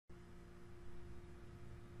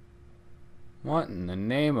What in the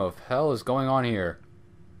name of hell is going on here?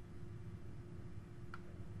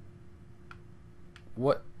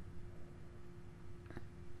 What?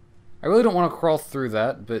 I really don't want to crawl through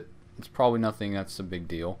that, but it's probably nothing that's a big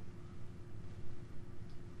deal.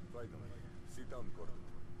 Finally, sit down, Gordon.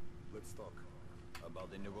 Let's talk.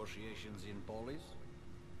 About the negotiations in Polis?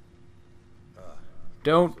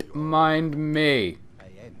 Don't mind me. I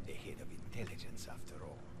am the head of intelligence after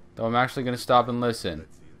all. Though I'm actually going to stop and listen.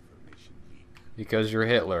 That's the information leak. Because you're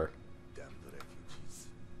Hitler. Damn the refugees.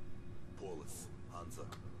 Polis, Hansa,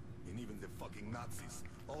 and even the fucking Nazis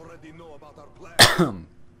already know about our plan.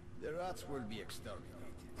 The rats will be exterminated.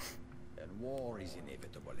 And war is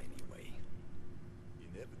inevitable anyway.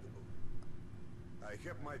 Inevitable? I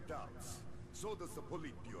have my doubts. So does the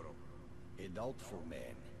Politburo. A doubtful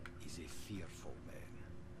man is a fearful man.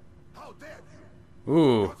 How dare you?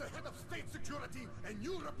 Ooh. You're the head of state security, and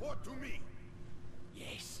you report to me.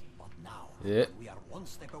 Yes, but now Yeah. we are one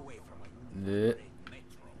step away from a Yeah.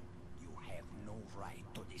 metro. You have no right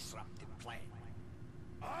to disrupt the plan.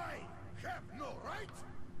 I have no right.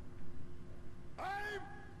 I'm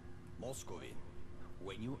Moscovin.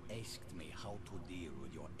 When you asked me how to deal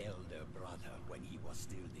with your elder brother when he was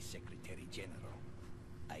still the Secretary General,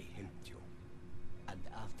 I helped you. And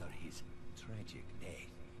after his tragic death,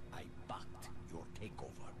 I backed your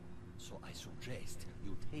takeover. So I suggest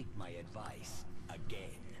you take my advice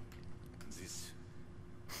again. This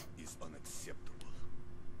is unacceptable.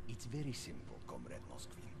 It's very simple, Comrade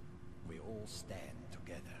Moskvin. We all stand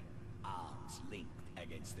together, arms linked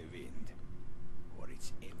against the wind. Or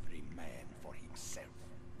it's every man for himself.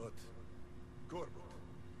 But, Corbett,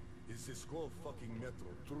 is this whole fucking metro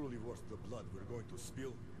truly worth the blood we're going to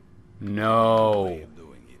spill? No. Way of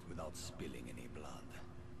doing it without spilling any blood.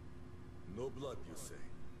 No blood, you say?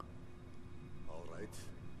 All right.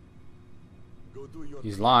 Go do your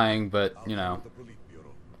He's thing. lying, but, I'll you know. call the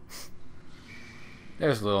Politburo.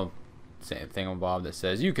 There's a little thingamabob that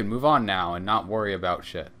says you can move on now and not worry about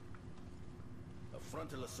shit. A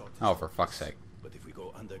frontal assault is Oh, for hopeless. fuck's sake. But if we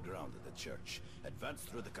go underground at the church, advance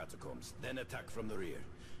through the catacombs, then attack from the rear,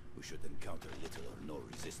 we should encounter little or no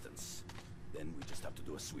resistance. Then we just have to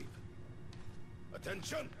do a sweep.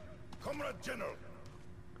 Attention! Comrade General!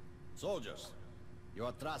 Soldiers, you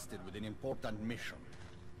are trusted with an important mission.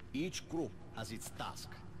 Each group has its task.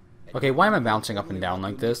 Okay, why am I bouncing up and down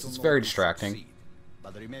like this? It's very distracting.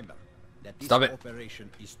 But remember that this Stop it. operation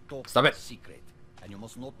is top Stop it. secret, and you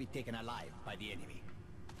must not be taken alive by the enemy.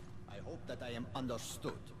 I hope that I am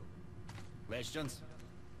understood. Questions?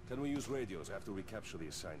 Can we use radios after we capture the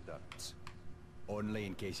assigned targets? Only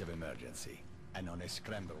in case of emergency, and on a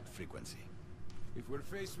scrambled frequency. If we're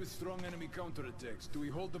faced with strong enemy counterattacks, do we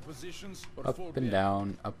hold the positions or Up fall and back?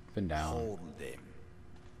 down, up and down. Hold them.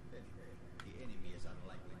 Anyway, the enemy is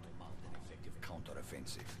unlikely to mount an effective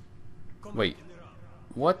counteroffensive. Wait.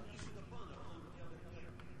 What?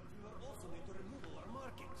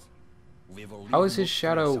 We will How leave is his no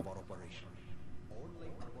shadow- trace of our operation. Only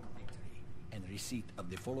upon victory and receipt of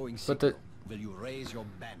the following But the- signal will you raise your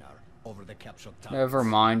banner over the captured towns. Never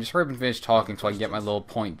mind. Just hurry up and finish talking so I can get my little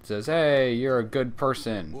point that says, hey, you're a good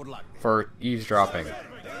person. Good luck. For eavesdropping.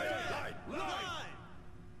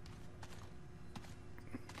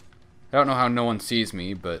 I don't know how no one sees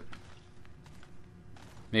me, but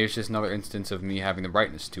maybe it's just another instance of me having the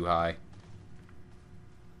brightness too high.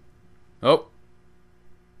 Oh.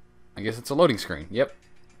 I guess it's a loading screen. Yep.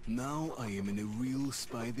 Now I am in a real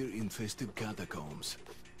spider-infested catacombs,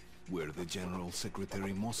 where the General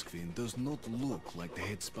Secretary Moskvin does not look like the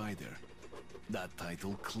head spider. That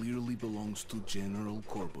title clearly belongs to General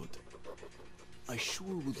Corbett. I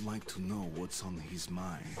sure would like to know what's on his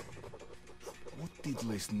mind. What did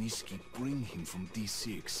Lesniski bring him from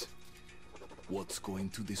D6? What's going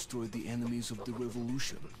to destroy the enemies of the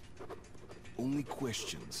revolution? Only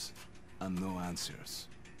questions and no answers.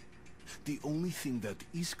 The only thing that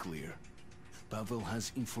is clear, Pavel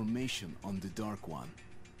has information on the Dark One,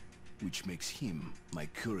 which makes him my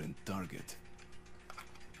current target.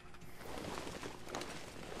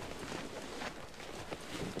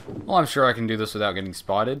 Well, I'm sure I can do this without getting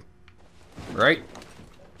spotted. Right?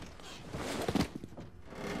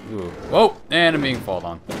 Ooh. Whoa! And I'm being falled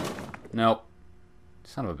on. Nope.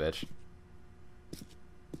 Son of a bitch.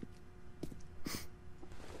 Am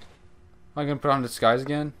I gonna put on disguise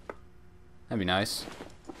again? That'd be nice.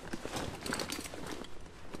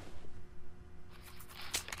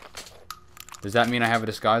 Does that mean I have a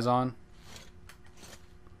disguise on?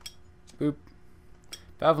 Boop.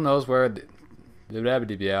 Pavel knows where the...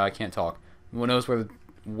 Yeah, I can't talk. Who knows where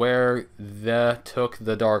the took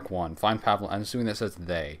the Dark One? Find Pavel. I'm assuming that says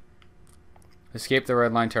they. Escape the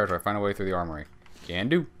red line territory. Find a way through the armory. Can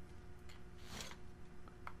do.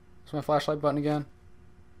 What's my flashlight button again?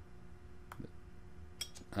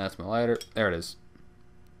 That's my lighter. There it is.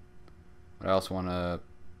 What else want to...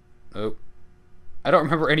 Oh. I don't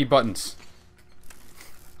remember any buttons.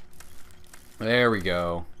 There we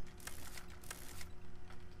go.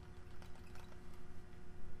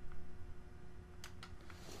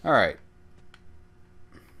 Alright.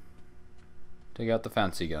 Take out the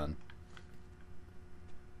fancy gun.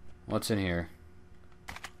 What's in here?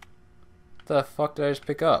 What the fuck did I just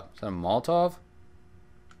pick up? Is that a Molotov?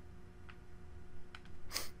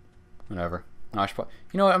 Whatever. No, I should probably,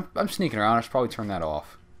 you know what? I'm sneaking around. I should probably turn that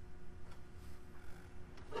off.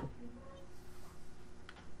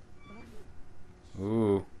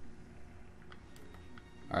 Ooh.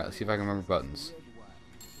 Alright, let's see if I can remember buttons.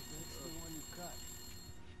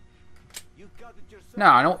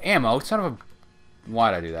 No, no ammo. Son of a...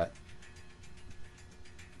 Why'd I do that?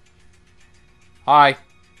 Hi.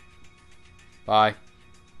 Bye.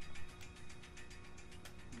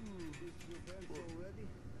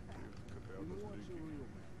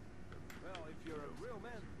 Well, if you're a real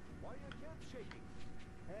man, why your hands shaking?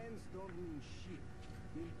 Hands don't mean shit.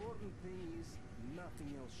 The important thing is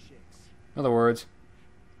nothing else shakes. In other words,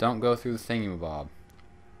 don't go through the thingamabob.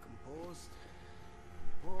 Composed.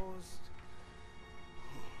 Composed.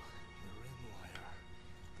 The red wire.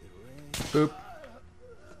 The red... Boop.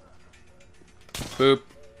 Boop.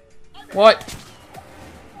 What?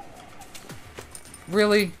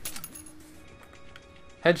 Really?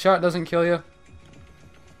 Headshot doesn't kill you?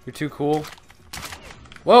 You're too cool?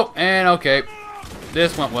 Whoa, and okay.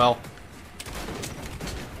 This went well.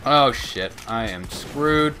 Oh shit, I am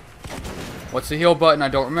screwed. What's the heal button? I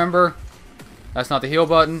don't remember. That's not the heal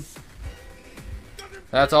button.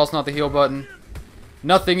 That's also not the heal button.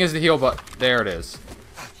 Nothing is the heal button. There it is.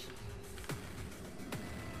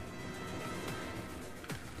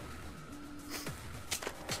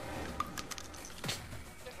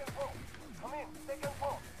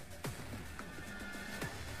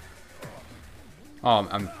 Oh,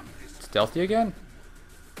 I'm stealthy again?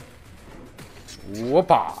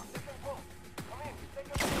 Whoopa!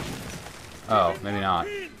 Oh, maybe not.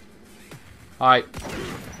 Hi.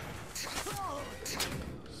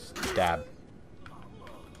 Stab.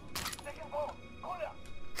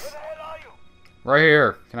 Right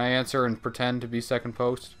here. Can I answer and pretend to be second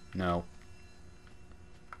post? No.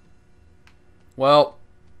 Well,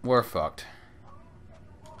 we're fucked.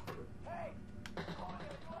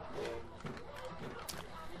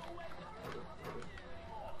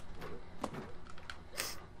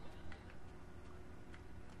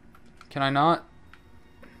 Can I not?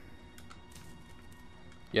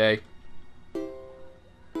 Yay.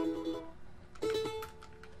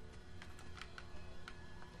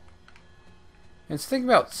 And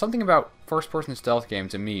something about first-person stealth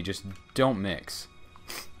games and me just don't mix.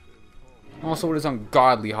 Also, it is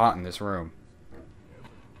ungodly hot in this room.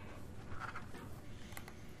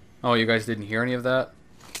 Oh, you guys didn't hear any of that?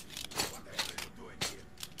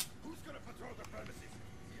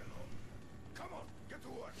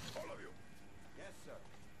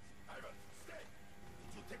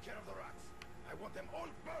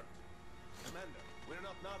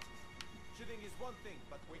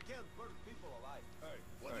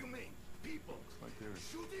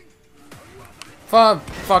 Fuck.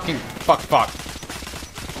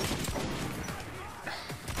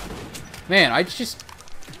 Man,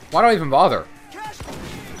 why do I even bother?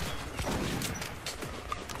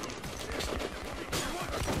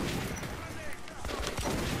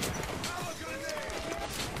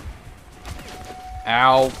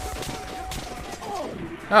 Ow.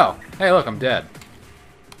 Oh, hey look, I'm dead.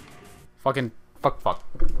 Fucking fuck.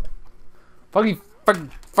 Fucking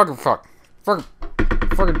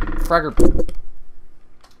fragger.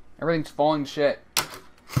 Everything's falling shit.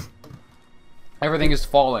 Everything is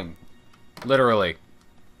falling. Literally.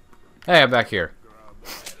 Hey, I'm back here.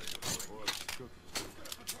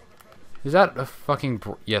 Is that a fucking...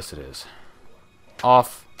 Yes, it is.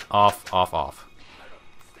 Off.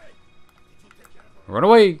 Run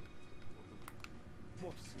away!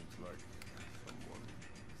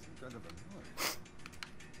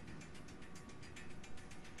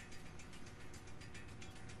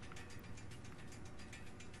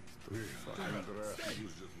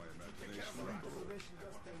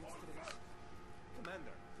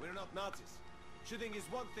 Commander, we're not Nazis. Shooting is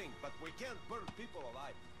one thing, but we can't burn people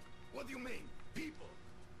alive. What do you mean, people?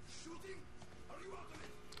 Shooting? Are you out of it?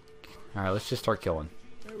 Alright, let's just start killing.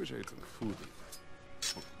 I wish I ate some food.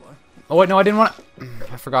 What? Oh wait, no, I didn't want to...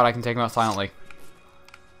 I forgot I can take him out silently.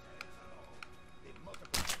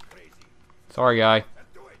 Sorry, guy.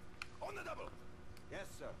 Yes,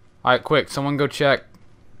 sir. Alright, quick. Someone go check.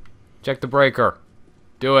 Check the breaker.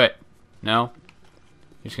 Do it. No?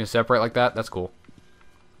 You're just gonna separate like that? That's cool.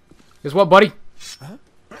 Guess what, buddy?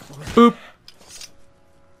 Boop.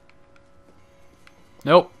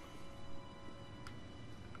 Nope.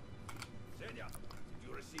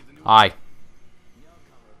 Hi.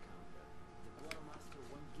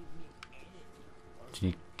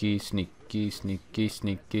 Sneaky, sneaky, sneaky,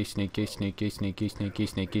 sneaky, sneaky, sneaky, sneaky, sneaky,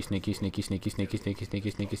 sneaky, sneaky, sneaky, sneaky, sneaky, sneaky,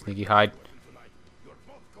 sneaky, sneaky, sneaky, hide.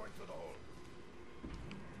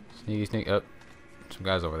 Sneaky, sneak. Oh, some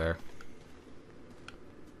guys over there.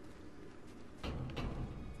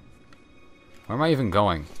 Where am I even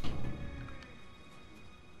going?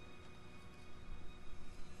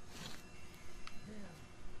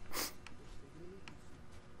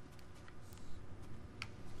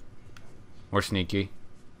 More sneaky.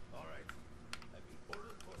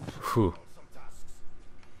 Whew.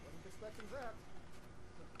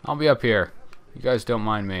 I'll be up here. You guys don't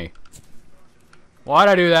mind me. Why'd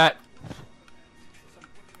I do that?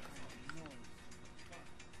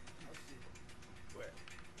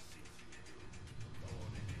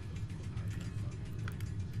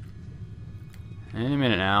 Any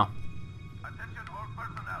minute now. Attention all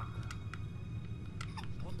personnel.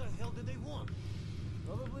 What the hell did they want?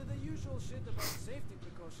 Probably the usual shit about safety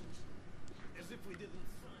precautions. As if we didn't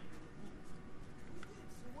sign.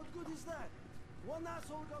 So what good is that? One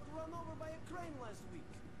asshole got run over by a crane last week.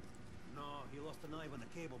 No, he lost an eye when the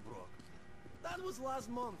cable broke. That was last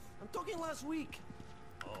month. I'm talking last week.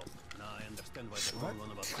 Oh, now I understand why they're going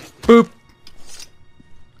on about safety. Boop.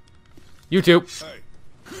 You too.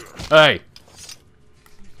 Hey.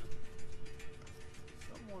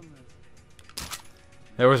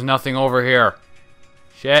 There was nothing over here.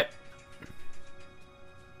 Shit.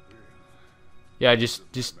 Yeah, just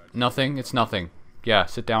nothing. It's nothing. Yeah,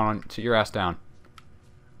 sit your ass down.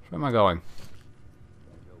 Where am I going?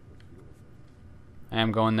 I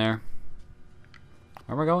am going there.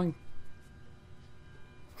 Where am I going?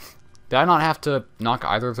 Did I not have to knock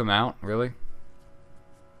either of them out? Really?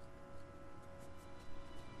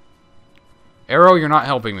 Arrow, you're not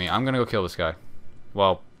helping me. I'm gonna go kill this guy.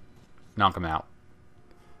 Well, knock him out.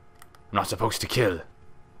 I'm not supposed to kill.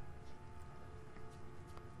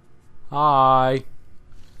 Hi.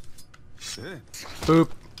 Boop.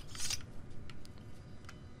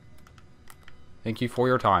 Thank you for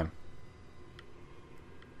your time.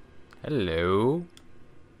 Hello.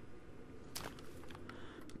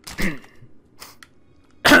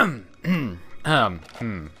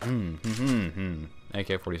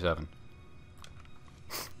 AK-47.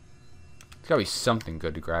 There's gotta be something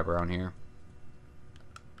good to grab around here.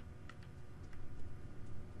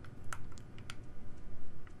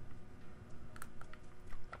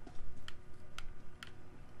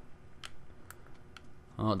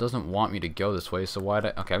 Well, it doesn't want me to go this way, so why'd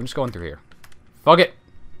I... Okay, I'm just going through here. Fuck it!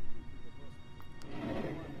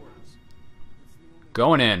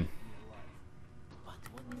 Going in. But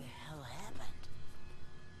what the hell happened?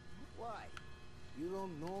 Why? You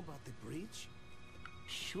don't know about the breach?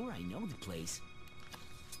 Sure, I know the place.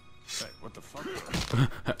 Hey, what the fuck?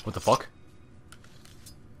 What the fuck?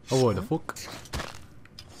 Oh, what the fuck?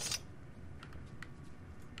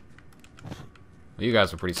 Well, you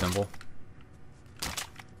guys are pretty simple.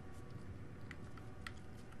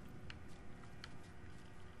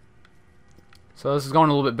 So this is going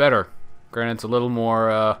a little bit better. Granted, it's a little more,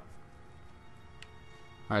 Alright,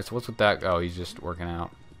 so what's with that? Oh, he's just working out.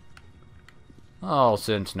 Oh,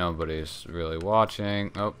 since nobody's really watching.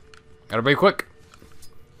 Oh, gotta be quick.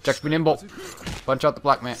 Check me nimble. Punch out the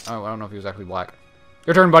black man. Oh, I don't know if he was actually black.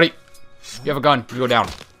 Your turn, buddy. You have a gun. You go down.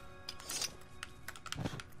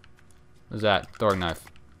 What's that? Throwing knife.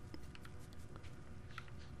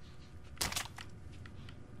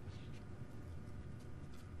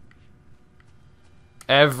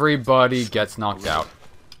 Everybody gets knocked out.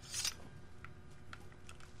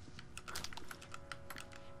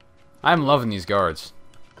 I'm loving these guards.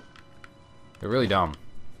 They're really dumb.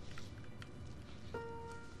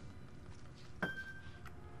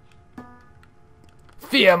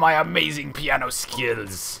 Fear my amazing piano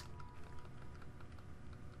skills.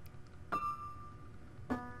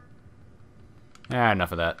 Ah,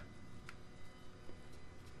 enough of that.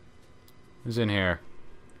 Who's in here?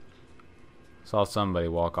 Saw somebody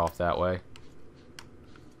walk off that way.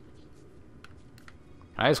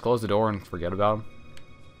 Can I just close the door and forget about him?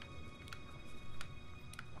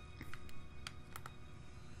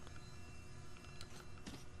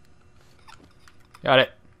 Got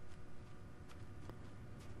it.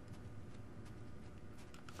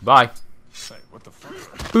 Goodbye. Hey, what the fuck?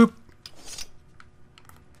 Boop.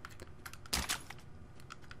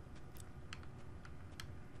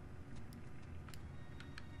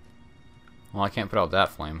 Well, I can't put out that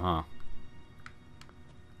flame, huh?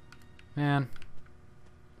 Man.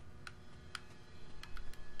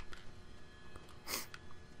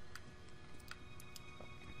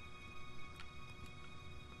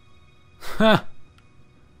 Ha!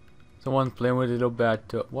 Someone's playing with a little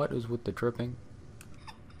bat. What is with the tripping?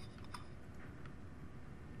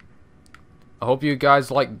 I hope you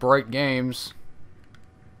guys like bright games.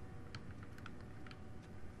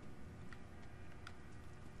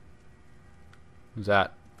 Who's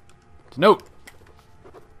that? It's a note!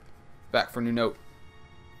 Back for a new note.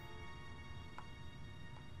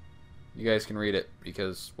 You guys can read it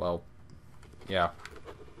because, well, yeah.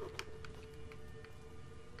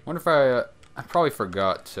 Wonder if I probably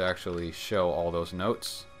forgot to actually show all those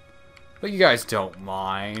notes. But you guys don't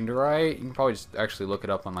mind, right? You can probably just actually look it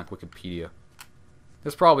up on, like, Wikipedia.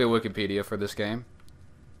 There's probably a Wikipedia for this game.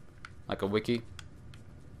 Like a wiki.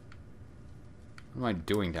 What am I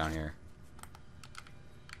doing down here?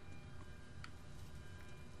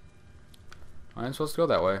 I'm supposed to go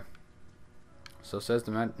that way. So says the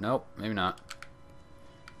man. Nope, maybe not.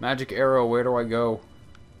 Magic arrow, where do I go?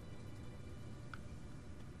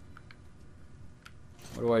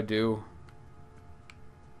 What do I do?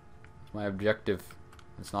 What's my objective?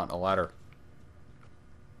 It's not a ladder.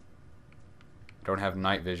 I don't have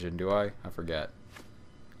night vision, do I? I forget.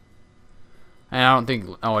 And I don't think...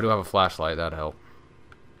 Oh, I do have a flashlight. That'd help.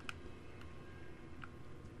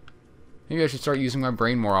 Maybe I should start using my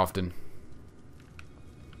brain more often.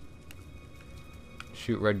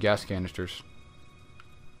 Shoot red gas canisters.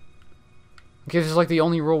 Okay, this is like the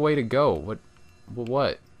only real way to go.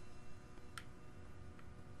 What?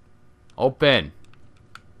 Open!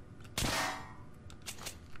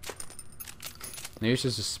 Maybe it's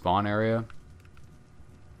just a spawn area.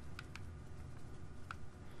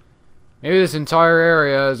 Maybe this entire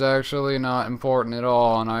area is actually not important at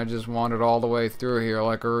all, and I just wandered all the way through here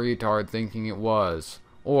like a retard thinking it was.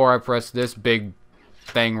 Or I pressed this big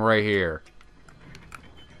thing right here.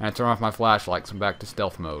 And I turn off my flashlight, so I'm back to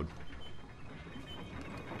stealth mode.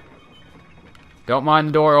 Don't mind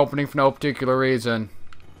the door opening for no particular reason.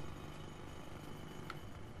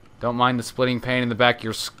 Don't mind the splitting pain in the back of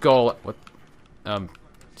your skull. What?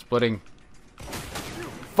 Splitting.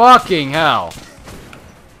 Fucking hell!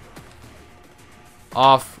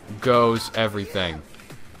 Off goes everything.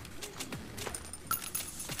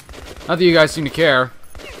 Not that you guys seem to care.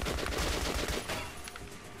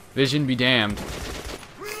 Vision be damned.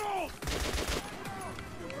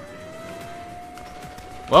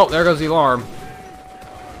 Well, there goes the alarm.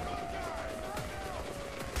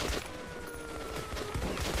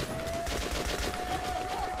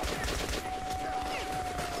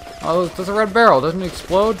 Oh, there's a red barrel. Doesn't it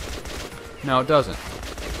explode? No, it doesn't.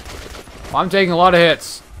 Well, I'm taking a lot of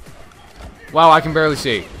hits. Wow, I can barely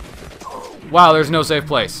see. Wow, there's no safe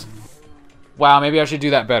place. Wow, maybe I should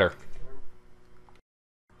do that better.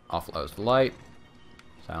 Offload the light.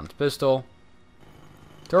 Silence pistol.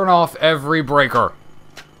 Turn off every breaker.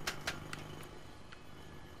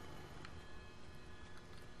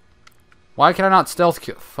 Why can I not stealth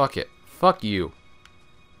kill? Fuck it. Fuck you.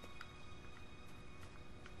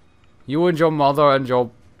 You and your mother and your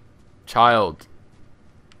child.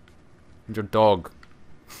 And your dog.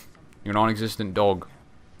 Your non-existent dog.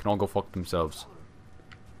 Can all go fuck themselves.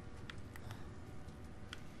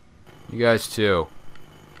 You guys too.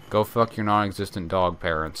 Go fuck your non-existent dog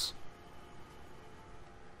parents.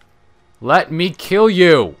 Let me kill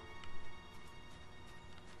you!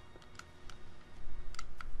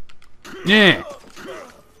 Yeah.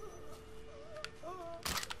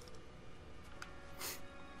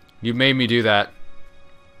 You made me do that.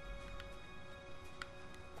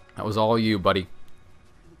 That was all you, buddy.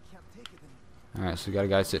 Alright, so we got a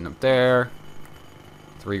guy sitting up there.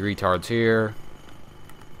 3 retards here.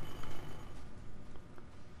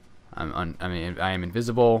 I am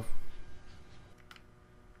invisible.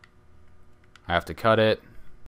 I have to cut it.